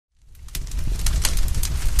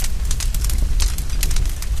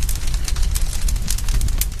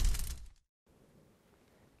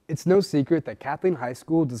It's no secret that Kathleen High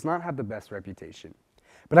School does not have the best reputation,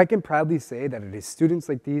 but I can proudly say that it is students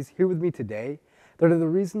like these here with me today that are the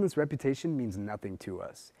reason this reputation means nothing to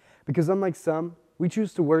us. Because unlike some, we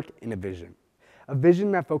choose to work in a vision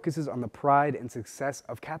that focuses on the pride and success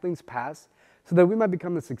of Kathleen's past so that we might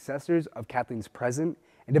become the successors of Kathleen's present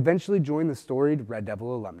and eventually join the storied Red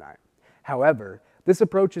Devil alumni. However, this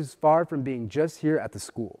approach is far from being just here at the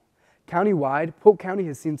school. Countywide, Polk County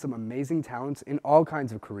has seen some amazing talents in all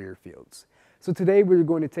kinds of career fields. So today we're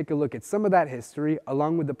going to take a look at some of that history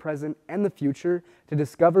along with the present and the future to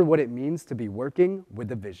discover what it means to be working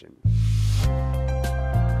with a vision.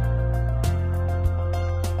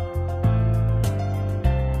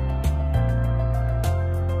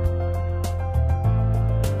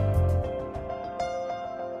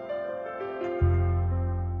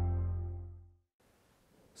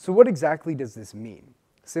 So what exactly does this mean?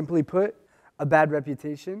 Simply put, a bad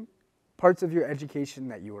reputation, parts of your education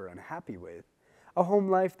that you are unhappy with, a home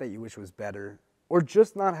life that you wish was better, or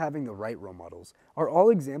just not having the right role models are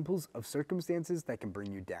all examples of circumstances that can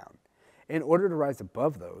bring you down. In order to rise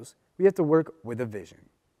above those, we have to work with a vision.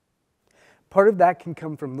 Part of that can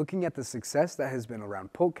come from looking at the success that has been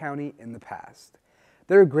around Polk County in the past.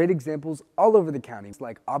 There are great examples all over the county,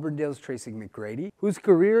 like Auburndale's Tracy McGrady, whose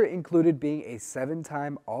career included being a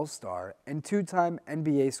 7-time All-Star and 2-time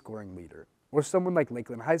NBA scoring leader. Or someone like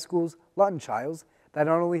Lakeland High School's Lawton Childs, that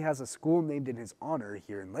not only has a school named in his honor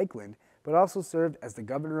here in Lakeland, but also served as the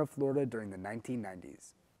governor of Florida during the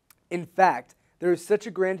 1990s. In fact, there is such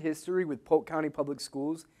a grand history with Polk County Public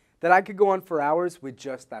Schools that I could go on for hours with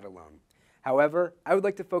just that alone. However, I would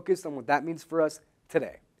like to focus on what that means for us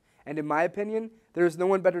today. And in my opinion, there is no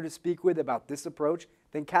one better to speak with about this approach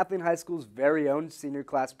than Kathleen High School's very own senior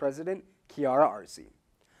class president, Kiara Arce.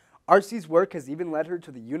 Arce's work has even led her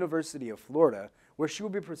to the University of Florida, where she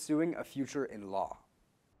will be pursuing a future in law.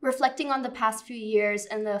 Reflecting on the past few years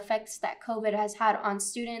and the effects that COVID has had on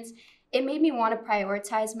students, it made me want to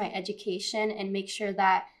prioritize my education and make sure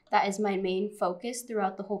that that is my main focus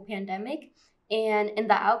throughout the whole pandemic. And in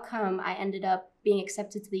the outcome, I ended up being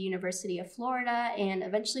accepted to the University of Florida and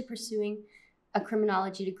eventually pursuing a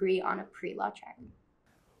criminology degree on a pre-law track.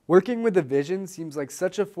 Working with a vision seems like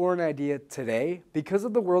such a foreign idea today because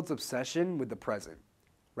of the world's obsession with the present.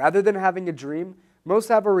 Rather than having a dream, most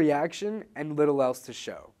have a reaction and little else to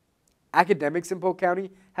show. Academics in Polk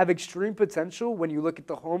County have extreme potential when you look at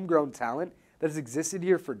the homegrown talent that has existed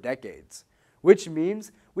here for decades, which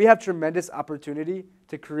means we have tremendous opportunity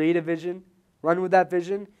to create a vision, run with that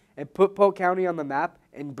vision, and put Polk County on the map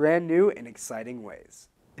in brand new and exciting ways.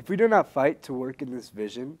 If we do not fight to work in this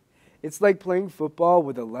vision, it's like playing football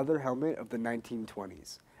with a leather helmet of the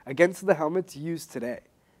 1920s against the helmets used today.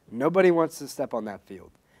 Nobody wants to step on that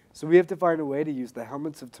field, so we have to find a way to use the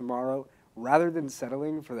helmets of tomorrow rather than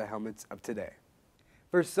settling for the helmets of today.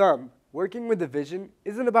 For some, working with a vision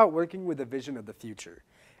isn't about working with a vision of the future.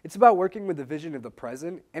 It's about working with the vision of the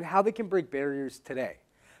present and how they can break barriers today.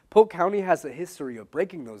 Polk County has a history of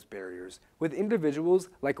breaking those barriers with individuals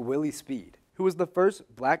like Willie Speed, who was the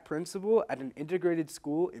first black principal at an integrated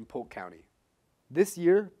school in Polk County. This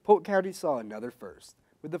year, Polk County saw another first,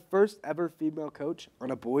 with the first ever female coach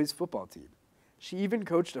on a boys football team. She even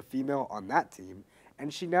coached a female on that team,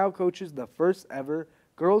 and she now coaches the first ever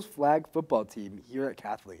girls flag football team here at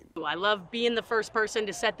Kathleen. I love being the first person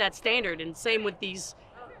to set that standard, and same with these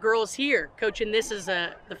girls here. Coaching this is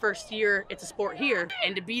the first year it's a sport here,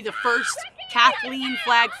 and to be the first Kathleen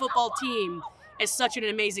flag football team is such an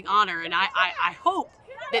amazing honor, and I hope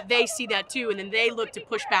that they see that too, and then they look to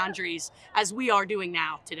push boundaries as we are doing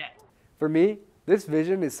now today. For me, this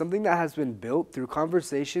vision is something that has been built through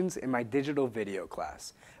conversations in my digital video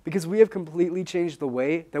class, because we have completely changed the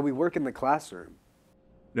way that we work in the classroom.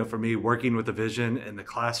 You know, for me, working with a vision in the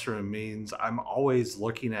classroom means I'm always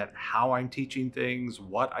looking at how I'm teaching things,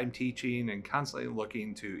 what I'm teaching, and constantly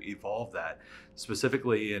looking to evolve that.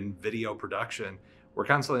 Specifically in video production, we're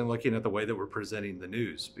constantly looking at the way that we're presenting the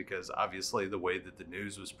news, because obviously the way that the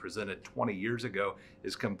news was presented 20 years ago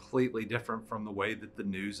is completely different from the way that the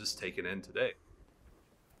news is taken in today.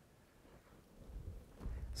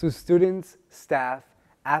 So students, staff,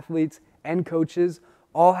 athletes, and coaches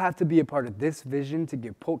all have to be a part of this vision to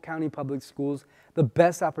give Polk County Public Schools the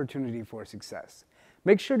best opportunity for success.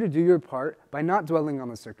 Make sure to do your part by not dwelling on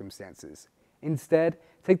the circumstances. Instead,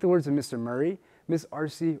 take the words of Mr. Murray, Miss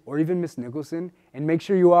Arce, or even Miss Nicholson, and make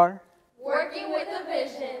sure you are working with a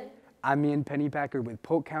vision. I'm Ian Pennypacker with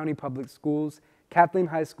Polk County Public Schools, Kathleen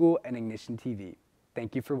High School, and IgnitionTV.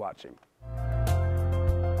 Thank you for watching.